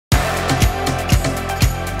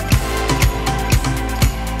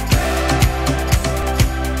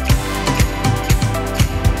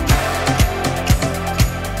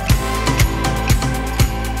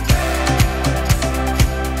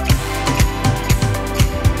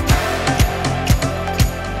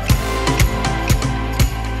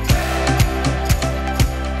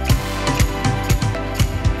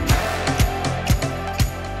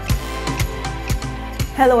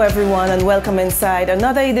Hello everyone and welcome inside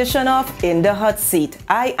another edition of In the Hot Seat.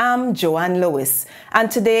 I am Joanne Lewis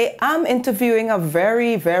and today I'm interviewing a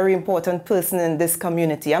very important person in this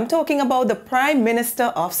community. I'm talking about the Prime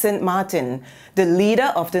Minister of St. Martin, the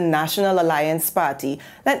leader of the National Alliance Party.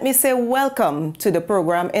 Let me say welcome to the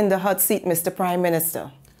program In the Hot Seat, Mr. Prime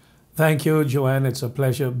Minister. Thank you, Joanne. It's a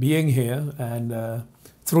pleasure being here and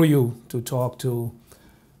through you to talk to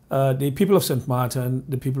the people of St. Martin,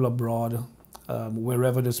 the people abroad,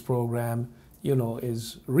 wherever this program,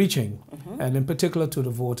 is reaching, and in particular to the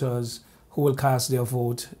voters who will cast their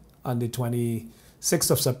vote on the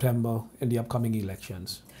 26th of September in the upcoming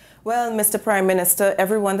elections. Well, Mr. Prime Minister,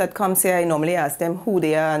 everyone that comes here, I normally ask them who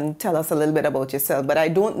they are and tell us a little bit about yourself. But I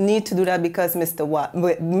don't need to do that because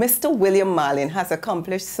Mr. William Marlin has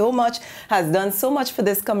accomplished so much, has done so much for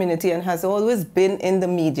this community, and has always been in the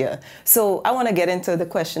media. So I want to get into the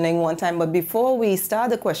questioning one time. But before we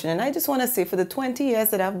start the questioning, I just want to say for the 20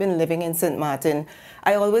 years that I've been living in St. Martin,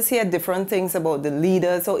 I always hear different things about the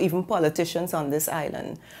leaders or even politicians on this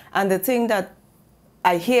island. And the thing that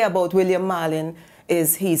I hear about William Marlin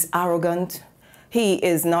is he's arrogant. He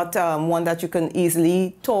is not one that you can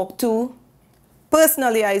easily talk to.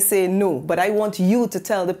 Personally, I say no, but I want you to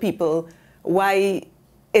tell the people why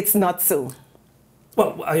it's not so.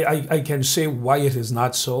 Well, I can say why it is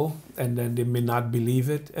not so, and then they may not believe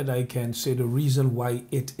it, and I can say the reason why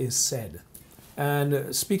it is said.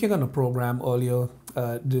 And speaking on a program earlier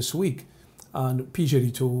this week on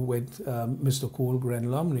PJD2 with Mr. Cole, Gren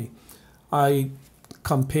Lumley, I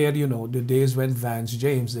compared, the days when Vance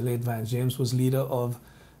James, the late Vance James, was leader of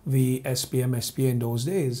the SPA in those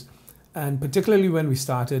days. And particularly when we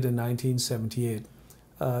started in 1978,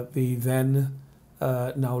 the then,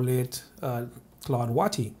 now late Claude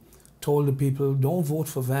Watty told the people, don't vote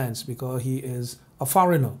for Vance because he is a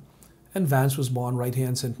foreigner. And Vance was born right here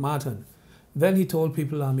in St. Martin. Then he told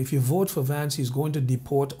people, if you vote for Vance, he's going to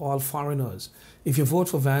deport all foreigners. If you vote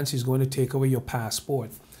for Vance, he's going to take away your passport.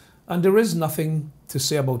 And there is nothing to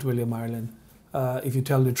say about William Marlin. If you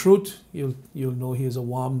tell the truth, you'll know he is a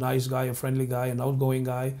warm, nice guy, a friendly guy, an outgoing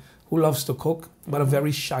guy who loves to cook, but a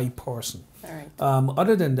very shy person. All right.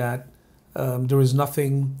 Other than that, there is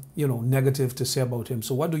nothing, negative to say about him.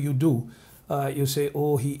 So what do? You say,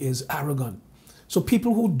 oh, he is arrogant. So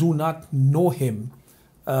people who do not know him,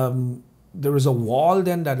 there is a wall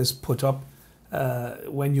then that is put up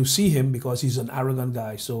when you see him because he's an arrogant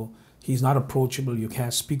guy. So he's not approachable. You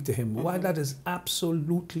can't speak to him. Why? That is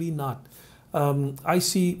absolutely not. I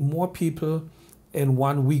see more people in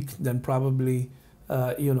 1 week than probably,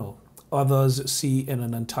 others see in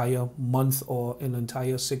an entire month or an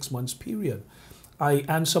entire 6 months period. I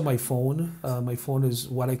answer my phone. My phone is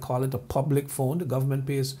what I call it, a public phone. The government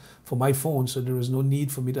pays for my phone, so there is no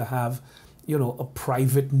need for me to have, a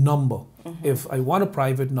private number. If I want a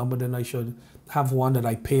private number, then I should have one that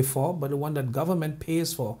I pay for, but the one that government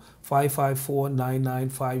pays for,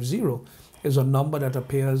 554-9950, is a number that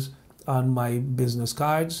appears on my business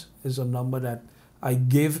cards, is a number that I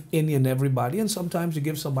give any and everybody, and sometimes you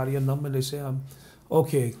give somebody a number, they say,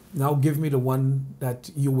 okay, now give me the one that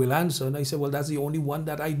you will answer, and I say, well, that's the only one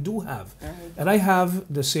that I do have. And I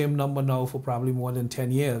have the same number now for probably more than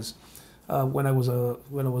 10 years. When I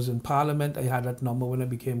was in Parliament, I had that number. When I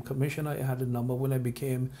became Commissioner, I had a number. When I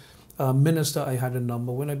became Minister, I had a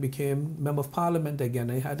number. When I became Member of Parliament again,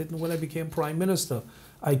 I had it. And when I became Prime Minister,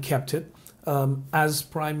 I kept it. As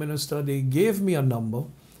Prime Minister, they gave me a number,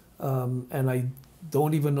 and I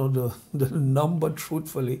don't even know the number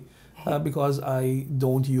truthfully because I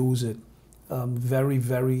don't use it. Very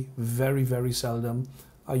seldom.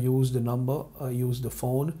 I use the number, I use the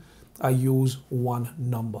phone. I use one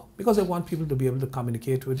number because I want people to be able to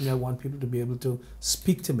communicate with me. I want people to be able to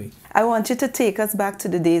speak to me. I want you to take us back to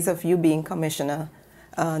the days of you being commissioner.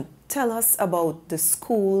 Tell us about the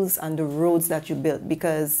schools and the roads that you built,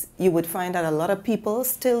 because you would find that a lot of people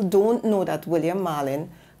still don't know that William Marlin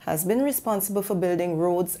has been responsible for building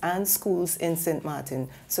roads and schools in St. Martin.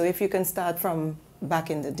 So if you can start from back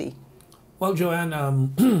in the day. Well, Joanne,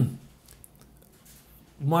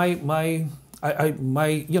 my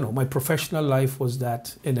professional life was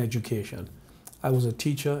that in education. I was a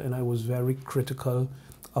teacher and I was very critical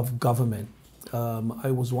of government.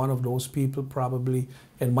 I was one of those people probably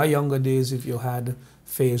in my younger days, if you had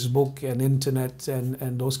Facebook and internet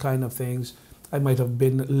and those kind of things, I might have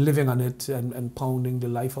been living on it and pounding the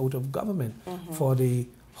life out of government for the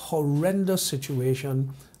horrendous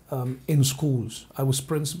situation in schools. I was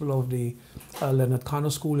principal of the Leonard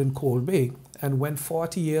Connor School in Cold Bay, and when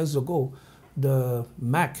 40 years ago, the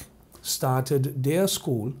MAC started their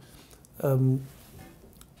school,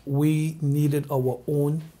 we needed our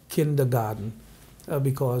own kindergarten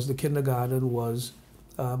because the kindergarten was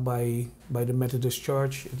by the Methodist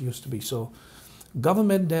Church. It used to be. So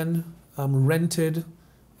government then rented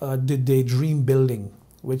the Daydream building,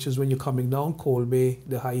 which is when you're coming down Colby,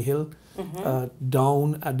 the high hill,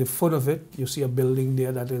 down at the foot of it, you see a building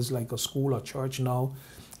there that is like a school or church now.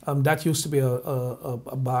 That used to be a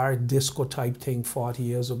bar disco type thing 40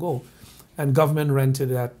 years ago. And government rented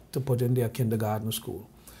that to put in their kindergarten school.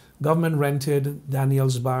 Government rented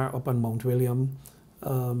Daniel's Bar up on Mount William,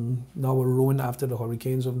 now a ruin after the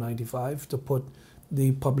hurricanes of '95, to put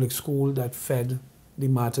the public school that fed the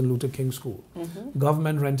Martin Luther King School.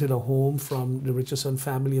 Government rented a home from the Richardson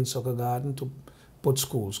family in Sucker Garden to put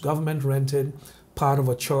schools. Government rented part of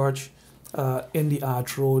a church in the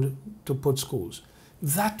Arch Road to put schools.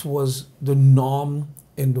 That was the norm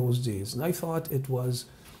in those days. And I thought it was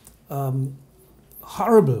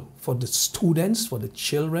horrible for the students, for the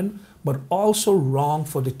children, but also wrong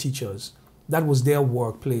for the teachers. That was their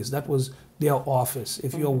workplace. That was their office.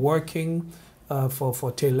 If you're working for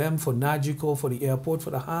TLM, for Nagico, for the airport,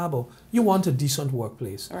 for the harbor, you want a decent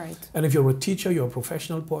workplace. Right. And if you're a teacher, you're a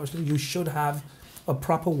professional person, you should have a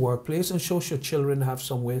proper workplace and show your children have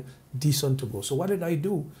somewhere decent to go. So what did I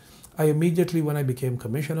do? I immediately, when I became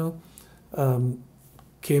commissioner,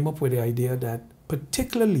 came up with the idea that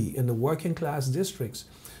particularly in the working class districts,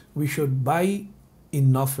 we should buy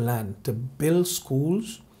enough land to build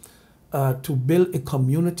schools, to build a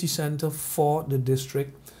community center for the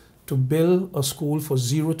district, to build a school for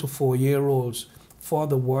 0 to 4-year-olds for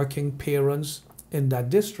the working parents in that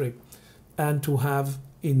district, and to have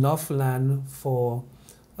enough land for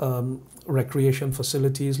recreation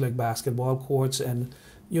facilities like basketball courts and,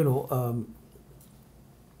 you know,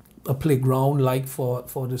 a playground like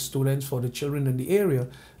for the students, for the children in the area,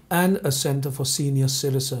 and a center for senior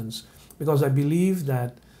citizens. Because I believe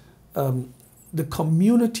that the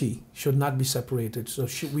community should not be separated. So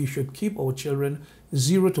we should keep our children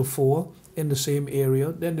 0 to 4 in the same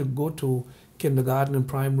area, then they go to kindergarten and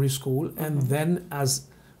primary school, and then as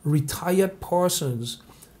retired persons,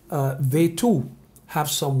 they too have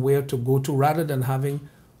somewhere to go to, rather than having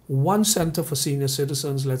one center for senior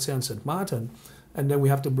citizens, let's say on St. Martin, and then we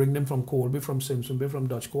have to bring them from Colby, from Simpson Bay, from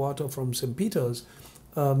Dutch Quarter, from St. Peter's.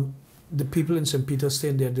 The people in St. Peter's stay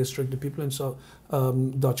in their district, the people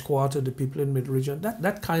in Dutch Quarter, the people in Mid-Region,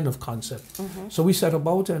 that kind of concept. So we set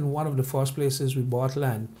about, and one of the first places we bought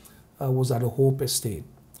land was at a Hope Estate,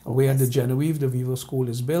 where the Genevieve, the Viva School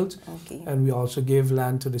is built. And we also gave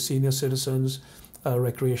land to the senior citizens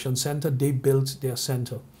recreation center. They built their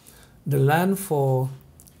center. The land for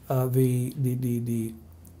the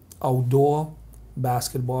outdoor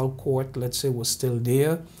basketball court, let's say, was still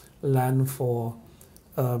there. Land for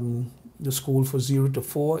the school for 0 to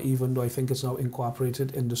 4, even though I think it's now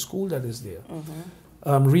incorporated in the school that is there.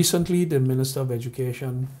 Recently, the Minister of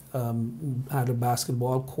Education had a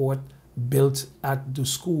basketball court built at the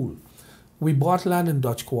school. We bought land in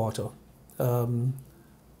Dutch Quarter,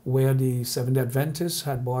 where the Seventh-day Adventists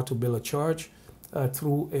had bought to build a church.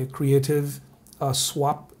 Through a creative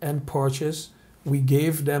swap and purchase, we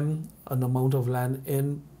gave them an amount of land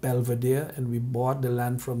in Belvedere, and we bought the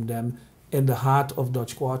land from them in the heart of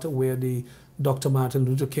Dutch Quarter, where the Dr. Martin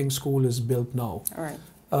Luther King School is built now. All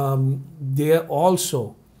right. There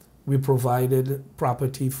also, we provided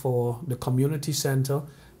property for the community center,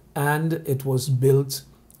 and it was built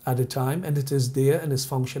at the time, and it is there and is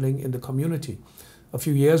functioning in the community. A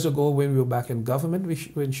few years ago, when we were back in government,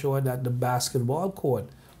 we ensured that the basketball court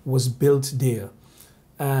was built there,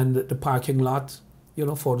 and the parking lot, you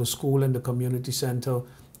know, for the school and the community center,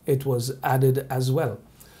 it was added as well.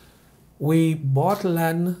 We bought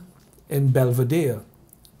land in Belvedere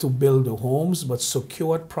to build the homes, but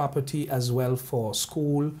secured property as well for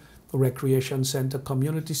school, recreation center,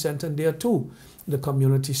 community center, and there too, the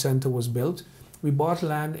community center was built. We bought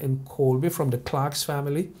land in Colby from the Clark's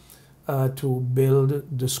family to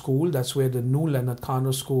build the school. That's where the new Leonard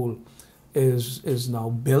Connor School is now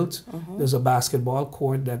built. There's a basketball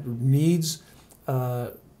court that needs,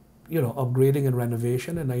 you know, upgrading and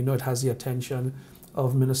renovation, and I know it has the attention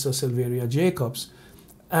of Minister Silveria Jacobs.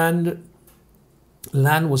 And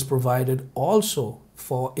land was provided also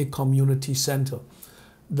for a community center.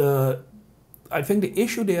 I think the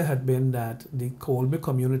issue there had been that the Colby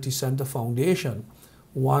Community Center Foundation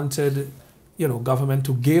wanted, you know, government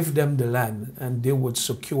to give them the land and they would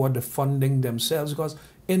secure the funding themselves, because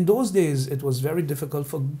in those days it was very difficult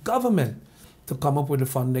for government to come up with the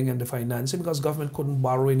funding and the financing, because government couldn't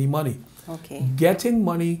borrow any money. Getting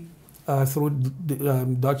money through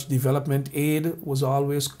Dutch development aid was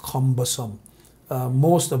always cumbersome.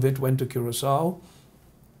 Most of it went to Curacao,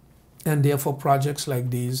 and therefore projects like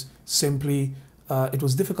these simply it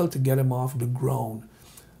was difficult to get them off the ground.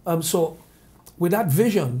 So with that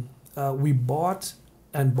vision, we bought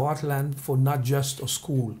land for not just a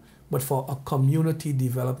school, but for a community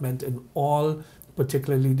development in all,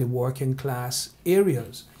 particularly the working class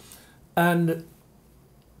areas. And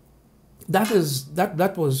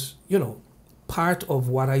that was, you know, part of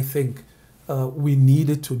what I think we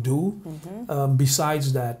needed to do.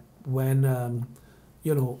 Besides that, when,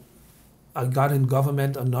 you know, I got in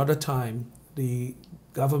government another time, the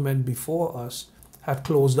government before us had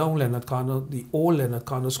closed down Leonard Connor, the old Leonard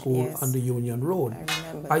Connor School Yes. on the Union Road. I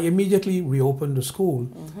remember. I immediately reopened the school,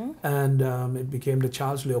 and it became the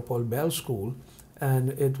Charles Leopold Bell School,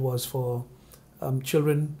 and it was for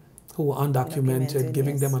children who were undocumented,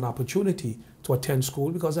 giving them an opportunity to attend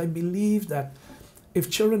school, because I believe that if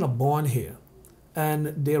children are born here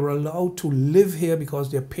and they're allowed to live here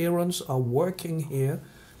because their parents are working here,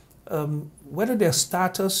 whether their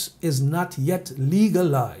status is not yet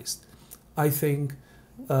legalized, I think,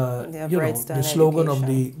 you know, the slogan of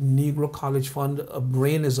the Negro College Fund, a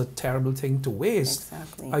brain is a terrible thing to waste.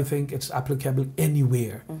 Exactly. I think it's applicable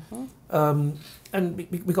anywhere. And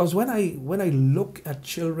because when I look at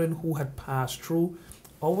children who had passed through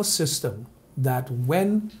our system, that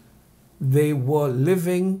when they were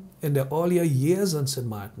living in the earlier years in St.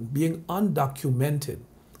 Martin, being undocumented,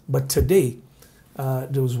 but today,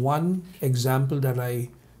 there was one example that I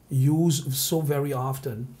use so very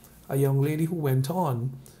often, a young lady who went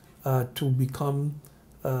on to become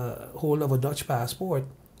holder of a Dutch passport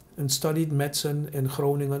and studied medicine in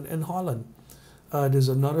Groningen in Holland. There's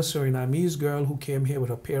another Surinamese girl who came here with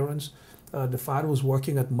her parents. The father was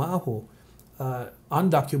working at Maho,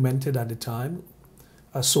 undocumented at the time.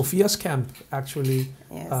 Sophia's camp, actually,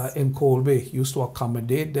 in Colby, used to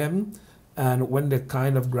accommodate them. And when they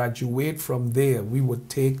kind of graduate from there, we would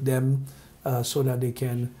take them so that they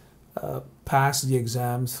can pass the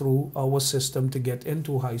exam through our system to get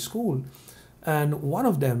into high school. And one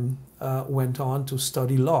of them went on to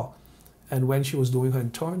study law. And when she was doing her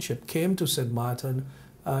internship, came to St. Martin,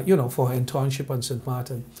 you know, for her internship on St.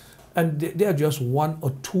 Martin. And they are just one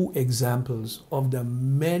or two examples of the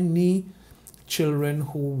many children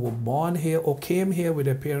who were born here or came here with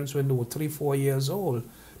their parents when they were 3-4 years old.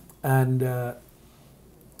 And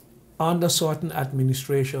under certain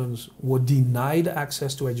administrations were denied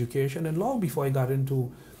access to education. And long before I got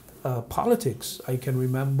into politics, I can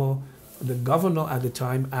remember the governor at the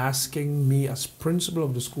time asking me as principal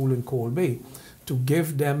of the school in Colby to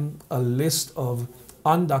give them a list of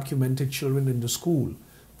undocumented children in the school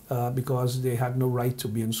because they had no right to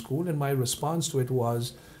be in school. And my response to it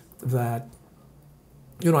was that,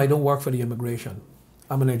 you know, I don't work for the immigration.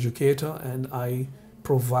 I'm an educator and I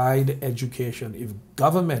provide education. If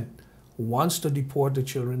government wants to deport the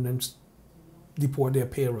children, then deport their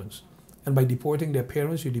parents. And by deporting their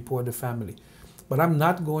parents, you deport the family. But I'm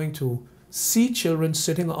not going to see children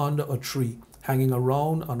sitting under a tree, hanging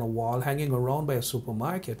around on a wall, hanging around by a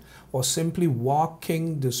supermarket, or simply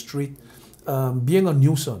walking the street, being a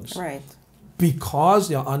nuisance. Right. Because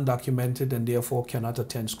they're undocumented and therefore cannot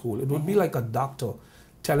attend school. It would be like a doctor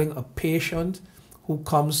telling a patient who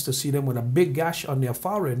comes to see them with a big gash on their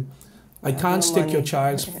forehead, I can't stick your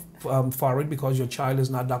child's forehead because your child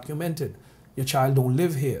is not documented. Your child don't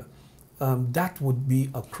live here. That would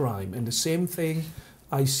be a crime. And the same thing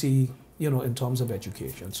I see, you know, in terms of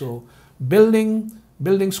education. So building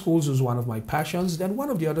schools is one of my passions. Then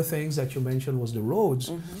one of the other things that you mentioned was the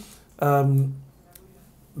roads. Main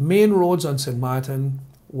roads on St. Martin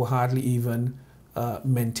were hardly even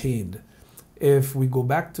maintained. If we go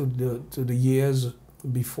back to the years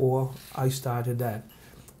before I started that,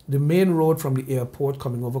 the main road from the airport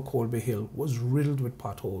coming over Colby Hill was riddled with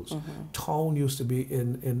potholes. Town used to be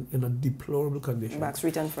in a deplorable condition. Back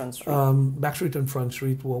Street and Front Street. Back Street and Front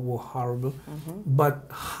Street were horrible. But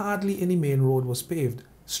hardly any main road was paved.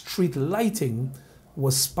 Street lighting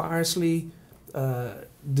was sparsely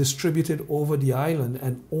distributed over the island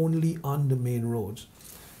and only on the main roads.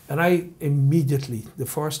 And I immediately, the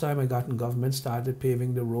first time I got in government, started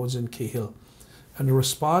paving the roads in Cahill. And the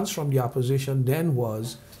response from the opposition then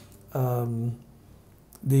was,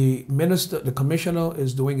 the commissioner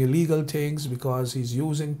is doing illegal things because he's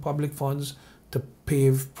using public funds to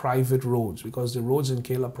pave private roads, because the roads in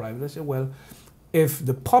Cahill are private. I said, well, if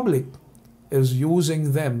the public is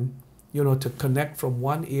using them, you know, to connect from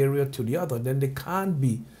one area to the other, then there can't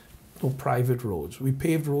be no private roads. We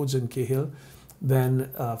paved roads in Cahill. Then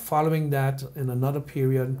following that, in another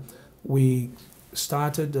period, we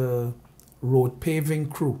started a road paving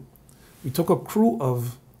crew. We took a crew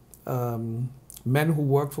of men who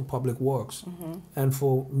worked for public works and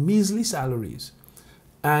for measly salaries.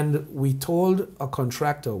 And we told a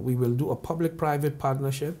contractor, we will do a public-private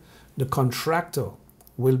partnership. The contractor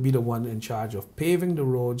will be the one in charge of paving the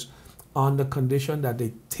roads on the condition that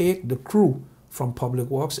they take the crew from Public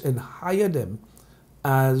Works and hire them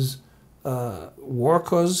as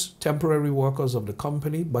workers, temporary workers of the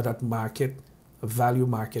company, but at value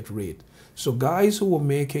market rate. So guys who were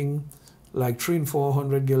making like 300 and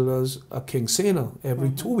 400 guilders a King Sena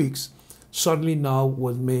every 2 weeks, suddenly now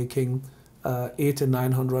was making $800 to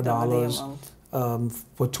 $900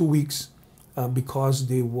 for 2 weeks because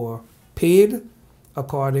they were paid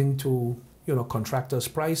according to contractors'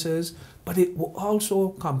 prices, but it were also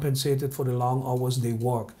compensated for the long hours they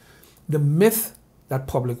work. The myth that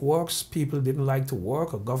Public Works people didn't like to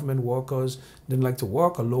work, or government workers didn't like to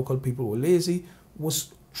work, or local people were lazy,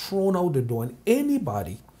 was thrown out the door. And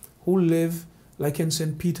anybody who live like in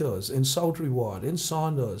St. Peter's, in South Reward, in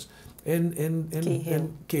Saunders,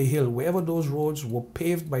 in Cahill, wherever those roads were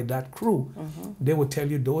paved by that crew, they would tell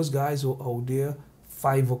you those guys were out there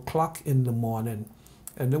 5 o'clock in the morning,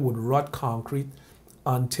 and they would rot concrete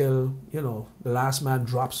until the last man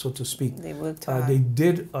drops, so to speak. They worked hard. They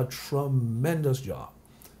did a tremendous job.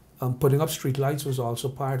 Putting up street lights was also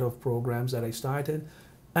part of programs that I started,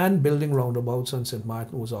 and building roundabouts on St.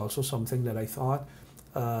 Martin was also something that I thought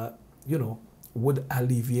would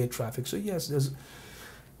alleviate traffic. So yes,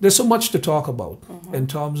 there's so much to talk about in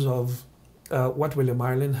terms of what William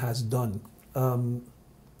Marlin has done.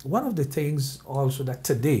 One of the things also that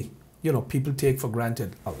today, people take for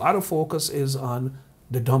granted, a lot of focus is on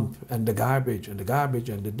the dump and the garbage and the garbage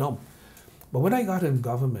and the dump. But when I got in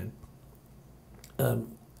government,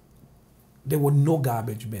 there were no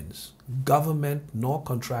garbage bins. Government nor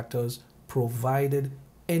contractors provided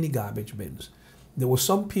any garbage bins. There were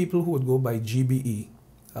some people who would go by GBE,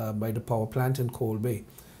 by the power plant in Cold Bay,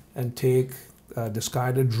 and take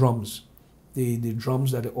discarded drums, the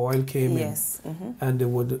drums that the oil came in, and they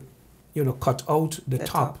would, cut out the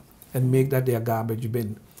top and make that their garbage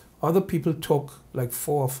bin. Other people took like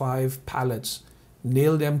 4 or 5 pallets,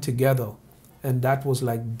 nailed them together, and that was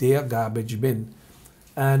like their garbage bin.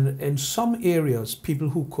 And in some areas, people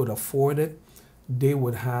who could afford it, they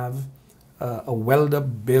would have a welder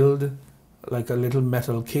build like a little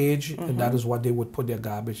metal cage, and that is what they would put their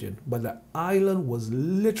garbage in. But the island was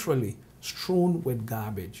literally strewn with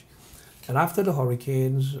garbage. And after the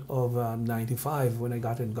hurricanes of '95, when I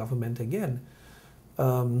got in government again,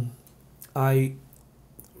 I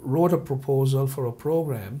wrote a proposal for a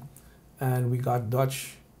program, and we got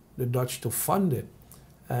the Dutch to fund it.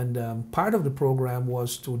 And part of the program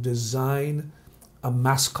was to design a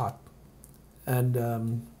mascot.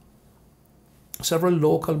 And several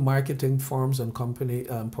local marketing firms and company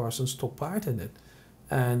persons took part in it.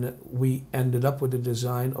 And we ended up with the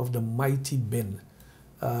design of the Mighty Bin.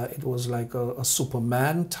 It was like a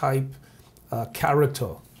Superman type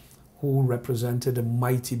character who represented a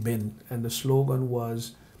mighty bin. And the slogan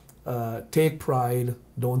was, take pride,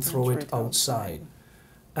 don't throw it outside.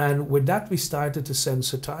 And with that, we started to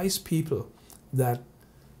sensitize people that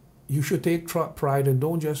you should take pride and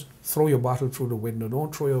don't just throw your bottle through the window.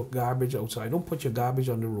 Don't throw your garbage outside. Don't put your garbage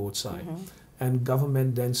on the roadside. And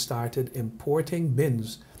government then started importing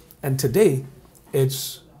bins. And today,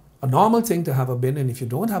 it's a normal thing to have a bin. And if you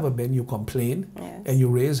don't have a bin, you complain and you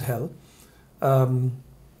raise hell.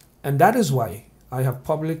 And that is why I have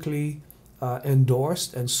publicly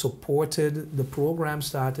endorsed and supported the program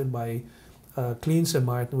started by Clean St.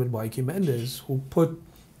 Martin with Boyke Mendes, who put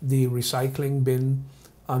the recycling bin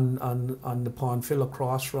on the pond fill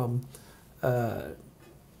across from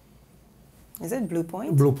is it Blue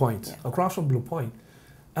Point? Blue Point, across from Blue Point.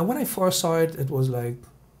 And when I first saw it, it was like,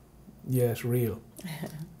 yeah, it's real.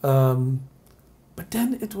 But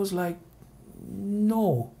then it was like,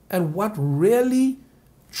 no. And what really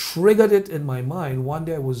triggered it in my mind, one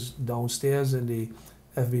day I was downstairs in the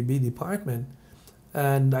FBB department,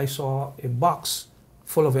 and I saw a box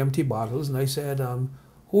full of empty bottles, and I said,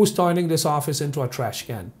 who's turning this office into a trash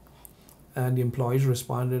can? And the employees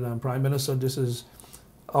responded, Prime Minister, this is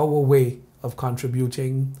our way of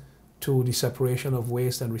contributing to the separation of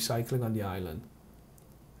waste and recycling on the island.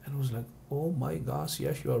 And I was like, oh my gosh,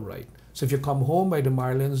 yes, you're right. So if you come home by the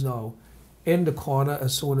Marlins now, in the corner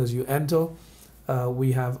as soon as you enter,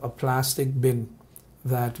 we have a plastic bin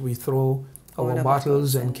that we throw our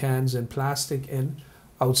bottles and cans and plastic in.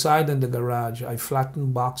 Outside in the garage, I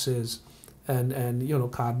flatten boxes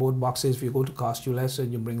and cardboard boxes. If you go to Cost You Less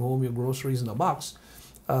and you bring home your groceries in a box,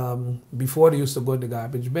 before they used to go in the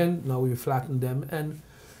garbage bin, now we flatten them. And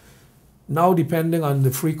now, depending on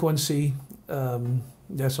the frequency,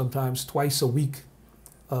 there's sometimes twice a week,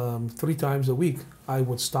 3 times a week, I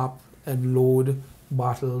would stop and load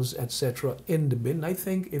bottles, etc., in the bin. I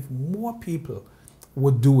think if more people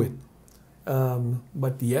would do it,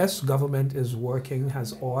 but yes, government is working,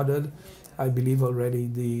 has ordered, I believe already,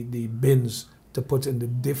 the bins to put in the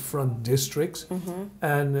different districts,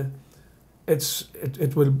 and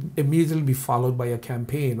it will immediately be followed by a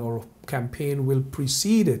campaign, or a campaign will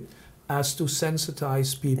precede it, as to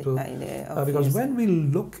sensitize people. Because when we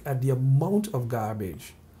look at the amount of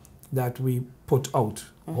garbage that we put out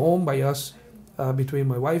home by us, between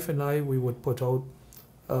my wife and I, we would put out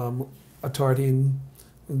a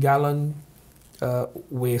 13-gallon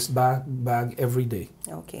waste bag every day.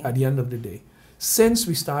 At the end of the day. Since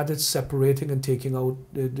we started separating and taking out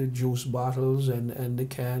the juice bottles and the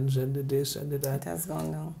cans and the this and the that, it has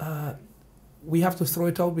gone down. We have to throw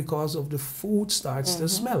it out because of the food starts to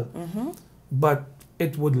smell. But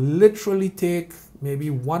it would literally take maybe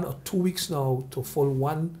 1 or 2 weeks now to fill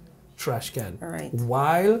one trash can.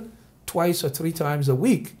 While twice or 3 times a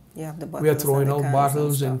week, we are throwing out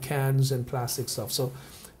bottles and cans and plastic stuff. So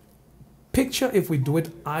picture if we do it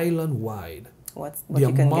island-wide, what the you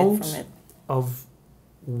can amount get from it. Of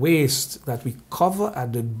waste that we cover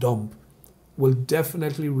at the dump will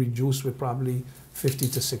definitely reduce with probably 50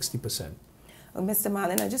 to 60%. Well, Mr.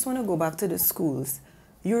 Marlin, I just want to go back to the schools.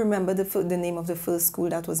 You remember the name of the first school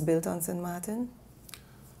that was built on St. Martin?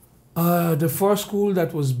 The first school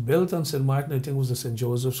that was built on St. Martin, I think, was the St.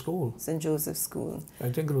 Joseph School. St. Joseph School. I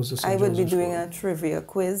think it was the St. I Joseph would be doing School. a trivia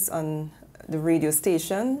quiz on the radio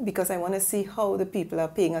station because I want to see how the people are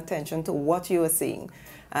paying attention to what you are saying.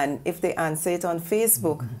 And if they answer it on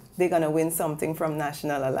Facebook, they're going to win something from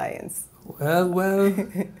National Alliance. Well,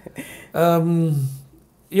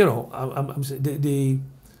 you know, I'm saying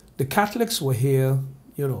the Catholics were here,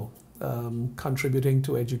 you know, contributing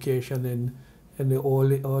to education in the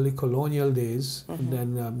early colonial days. And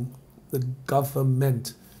then the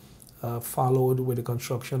government followed with the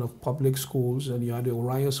construction of public schools, and you had the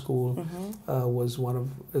Orion School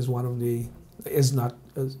is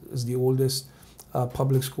the oldest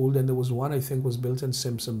public school. Then there was one, I think, was built in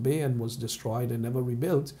Simpson Bay and was destroyed and never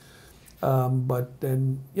rebuilt. But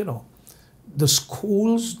then, you know, the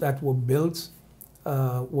schools that were built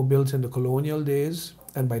in the colonial days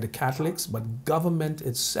and by the Catholics, but government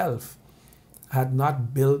itself had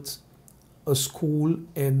not built a school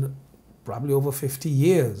in probably over 50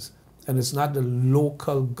 years. And it's not the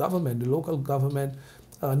local government. The local government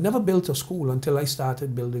never built a school until I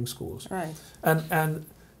started building schools. Right. And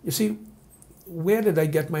you see, where did I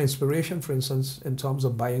get my inspiration, for instance, in terms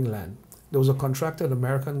of buying land? There was a contractor, an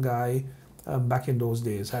American guy, back in those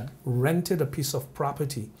days, had rented a piece of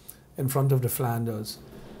property in front of the Flanders,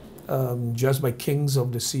 just by Kings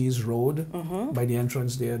of the Seas Road. By the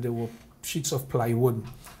entrance there were sheets of plywood.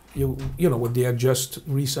 You know, they are just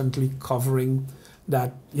recently covering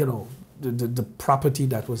that, you know, the property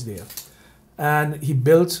that was there. And he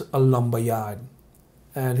built a lumber yard.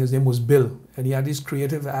 And his name was Bill. And he had these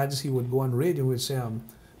creative ads. He would go on radio and would say,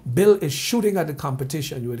 Bill is shooting at the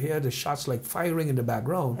competition. You would hear the shots like firing in the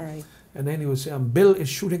background. Right. And then he would say, Bill is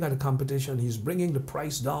shooting at the competition. He's bringing the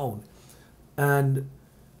price down. And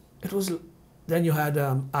it was, then you had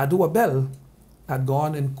Adu Abel had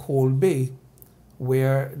gone in Cold Bay,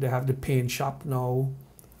 where they have the paint shop now.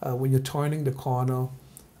 When you're turning the corner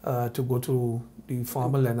to go to the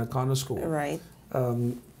former Leonard Connor School. Right.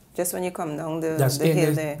 Just when you come down the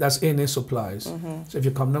hill there. That's NA Supplies. So if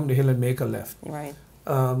you come down the hill and make a left. Right.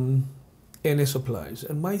 NA Supplies.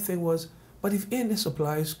 And my thing was, but if NA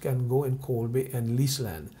Supplies can go in Cold Bay and lease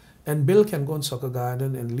land, and Bill can go in Sucker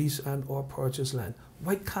Garden and lease and or purchase land,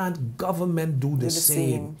 why can't government do the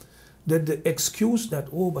same? The excuse that,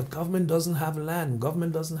 oh, but government doesn't have land,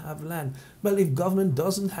 government doesn't have land. Well, if government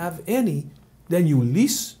doesn't have any, then you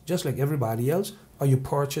lease just like everybody else, or you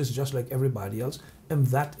purchase just like everybody else. And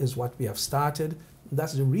that is what we have started.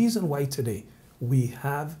 That's the reason why today we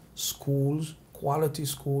have schools, quality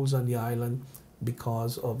schools on the island,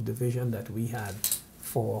 because of the vision that we had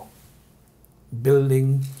for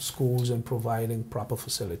building schools and providing proper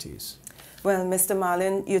facilities. Well, Mr.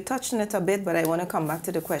 Marlin, you touched on it a bit, but I want to come back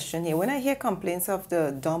to the question here. When I hear complaints of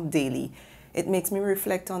the dump daily, it makes me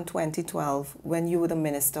reflect on 2012 when you were the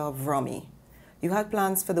Minister of Rummy. You had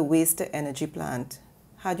plans for the waste-to-energy plant.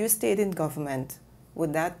 Had you stayed in government,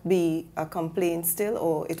 would that be a complaint still,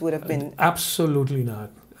 or it would have been? Absolutely not.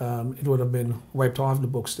 It would have been wiped off the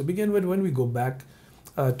books. To begin with, when we go back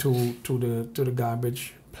to the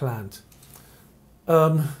garbage plant,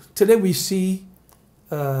 today we see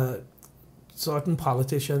certain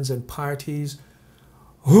politicians and parties,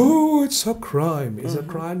 oh, it's a crime. Is it a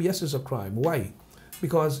crime? Yes, it's a crime. Why?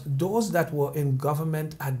 Because those that were in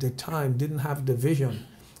government at the time didn't have the vision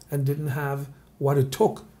and didn't have what it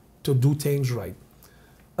took to do things right.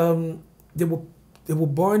 They were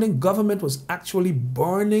burning, government was actually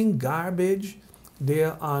burning garbage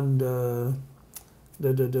there on the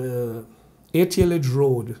 8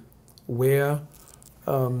 Road, where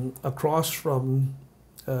across from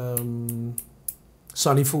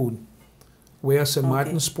Sunny Food, where St.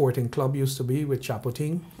 Martin's Sporting Club used to be with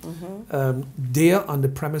Chapoting. There on the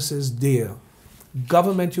premises there,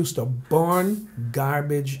 government used to burn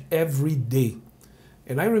garbage every day.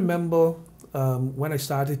 And I remember when I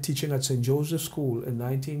started teaching at St. Joseph's School in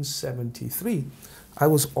 1973, I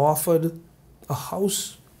was offered a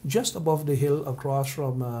house just above the hill across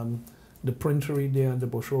from the printery there on the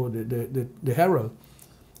Bush Road, the Herald.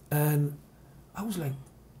 And I was like,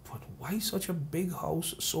 but why such a big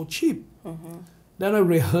house so cheap? Then I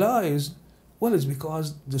realized, well, it's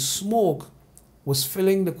because the smoke was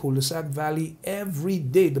filling the cul-de-sac valley every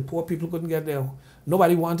day. The poor people couldn't get there.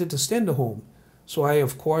 Nobody wanted to stay in the home. So I,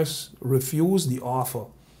 of course, refused the offer.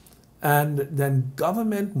 And then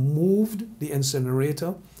government moved the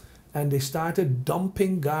incinerator, and they started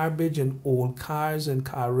dumping garbage and old cars and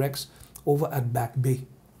car wrecks over at Back Bay.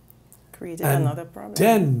 Created another problem.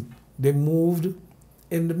 Then they moved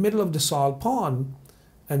in the middle of the salt pond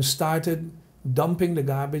and started dumping the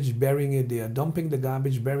garbage, burying it there, dumping the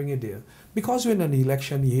garbage, burying it there. Because we're in an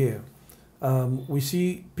election year, we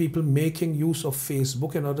see people making use of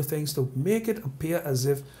Facebook and other things to make it appear as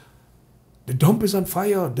if the dump is on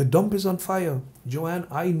fire, the dump is on fire. Joanne,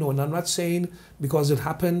 I know, and I'm not saying because it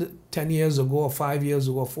happened 10 years ago or 5 years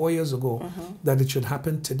ago or 4 years ago that it should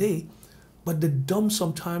happen today. But the dump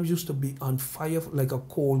sometimes used to be on fire like a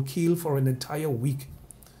coal keel for an entire week.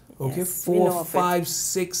 Okay, Yes, 4, 5,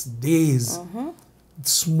 6 days.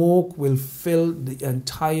 Smoke will fill the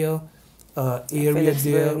entire area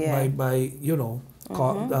there by you know,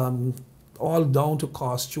 all down to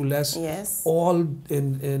Costules, Yes. all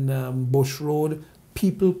in Bush Road.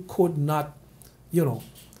 People could not, you know,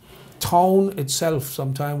 town itself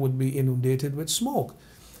sometimes would be inundated with smoke.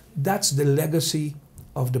 That's the legacy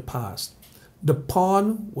of the past. The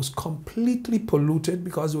pond was completely polluted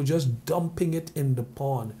because they were just dumping it in the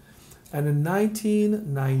pond. And in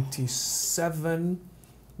 1997,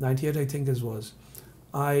 98 I think it was,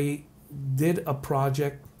 I did a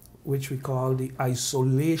project which we call the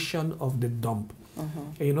isolation of the dump.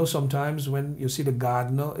 And you know, sometimes when you see the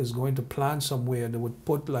gardener is going to plant somewhere, they would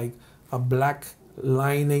put like a black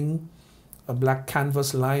lining, a black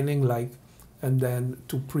canvas lining, like, and then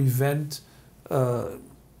to prevent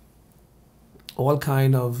all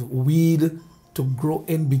kind of weed to grow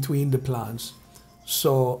in between the plants.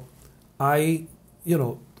 So I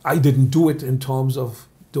didn't do it in terms of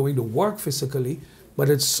doing the work physically, but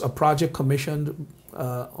it's a project commissioned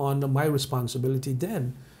on my responsibility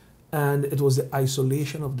then. And it was the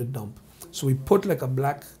isolation of the dump. So we put like a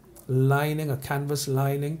black lining, a canvas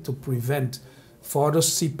lining to prevent further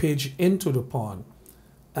seepage into the pond,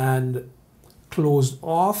 and closed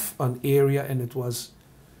off an area. And it was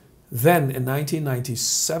then in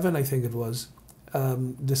 1997, I think it was,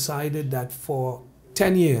 decided that for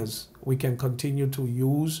 10 years we can continue to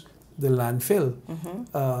use the landfill,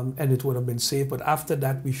 and it would have been safe. But after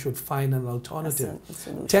that, we should find an alternative.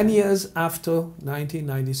 10 years after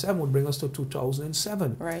 1997 would bring us to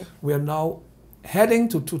 2007. Right. We are now heading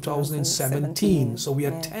to 2017. So we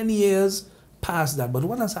are 10 years past that. But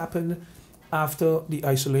what has happened after the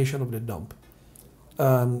isolation of the dump?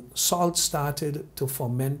 Salt started to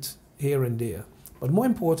ferment here and there. But more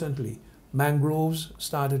importantly, mangroves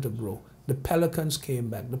started to grow. The pelicans came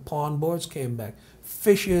back. The pond birds came back.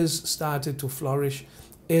 Fishes started to flourish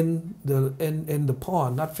in the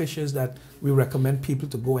pond. Not fishes that we recommend people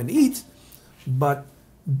to go and eat, but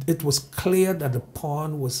it was clear that the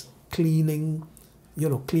pond was cleaning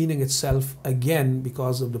itself again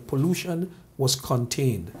because of the pollution was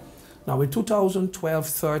contained. Now in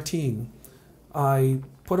 2012-13, I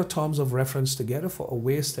put a terms of reference together for a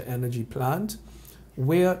waste to energy plant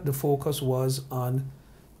where the focus was on,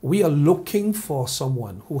 we are looking for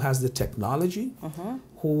someone who has the technology,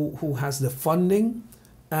 who has the funding,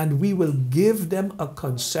 and we will give them a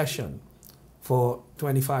concession for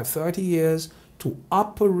 25, 30 years to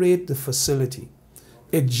operate the facility.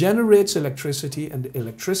 It generates electricity, and the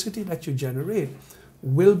electricity that you generate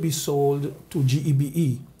will be sold to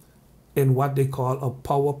GEBE in what they call a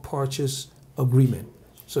power purchase agreement.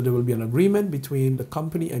 So there will be an agreement between the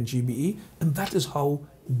company and GBE, and that is how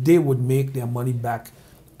they would make their money back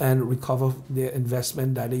and recover their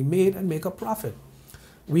investment that they made and make a profit.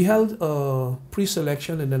 We held a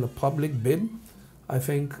pre-selection and then a public bid. I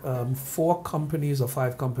think 4 companies or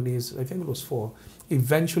 5 companies, I think it was 4,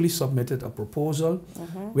 eventually submitted a proposal.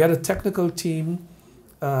 We had a technical team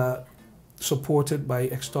supported by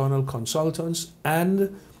external consultants,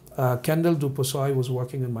 and Kendall Duposoy was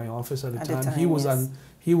working in my office at the time.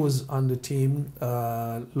 He was on the team.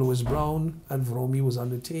 Louis Brown at Vromi was on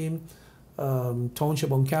the team.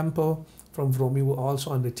 Township Oncampo from Vromi were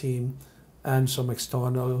also on the team, and some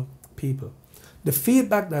external people. The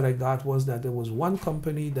feedback that I got was that there was one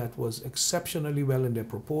company that was exceptionally well in their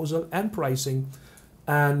proposal and pricing,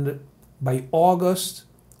 and by August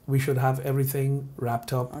we should have everything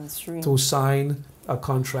wrapped up to sign a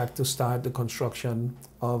contract to start the construction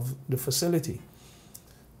of the facility.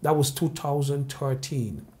 That was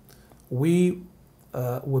 2013. We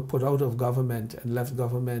were put out of government and left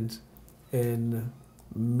government in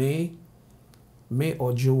May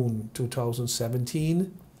or June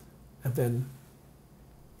 2017, and then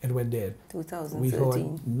it went dead. 2013. We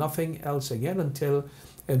heard nothing else again until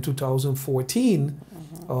in 2014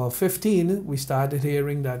 or 15, we started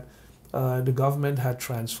hearing that the government had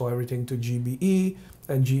transferred everything to GBE,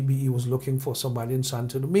 and GBE was looking for somebody in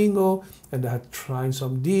Santo Domingo, and they had tried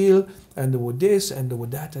some deal, and there were this, and there were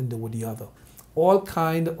that, and there were the other. All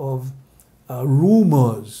kind of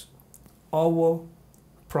rumors. Our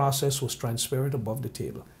process was transparent above the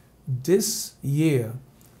table. This year,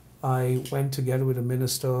 I went together with the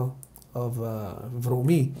Minister of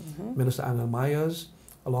Vromi, Minister Angel Myers,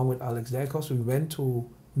 along with Alex Dekos. We went to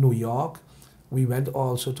New York. We went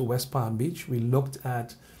also to West Palm Beach. We looked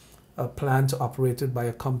at a plant operated by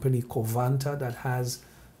a company, Covanta, that has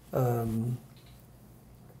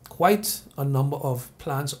quite a number of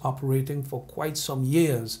plants operating for quite some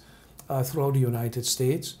years throughout the United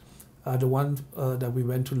States. The one that we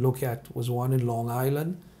went to look at was one in Long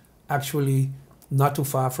Island, actually not too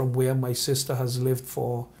far from where my sister has lived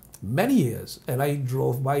for many years. And I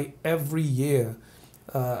drove by every year.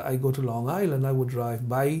 I go to Long Island, I would drive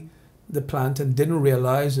by the plant and didn't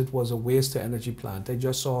realize it was a waste to energy plant. I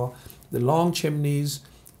just saw the long chimneys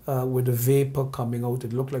with the vapor coming out.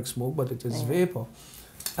 It looked like smoke, but it is vapor.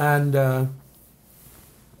 And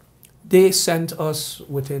they sent us,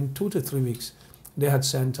 within 2 to 3 weeks, they had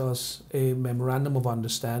sent us a memorandum of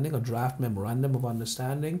understanding, a draft memorandum of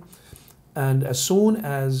understanding. And as soon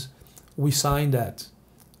as we signed that,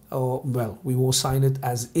 well, we will sign it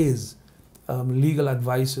as is. Legal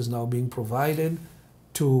advice is now being provided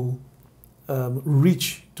to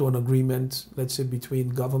reach to an agreement, let's say, between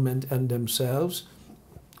government and themselves.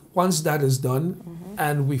 Once that is done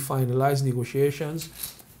and we finalize negotiations,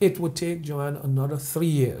 it would take, Joanne, another 3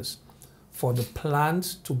 years for the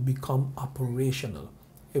plant to become operational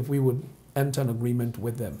if we would enter an agreement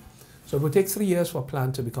with them. So it would take 3 years for a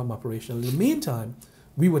plant to become operational. In the meantime,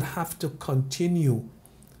 we would have to continue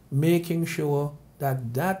making sure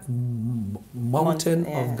that that mountain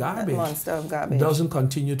of garbage doesn't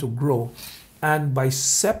continue to grow. And by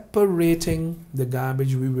separating the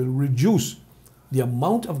garbage, we will reduce the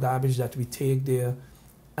amount of garbage that we take there,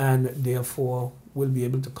 and therefore will be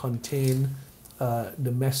able to contain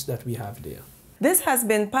the mess that we have there. This has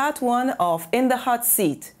been part 1 of In the Hot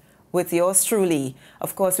Seat with yours truly.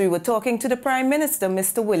 Of course, we were talking to the Prime Minister,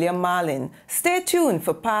 Mr. William Marlin. Stay tuned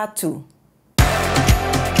for part 2.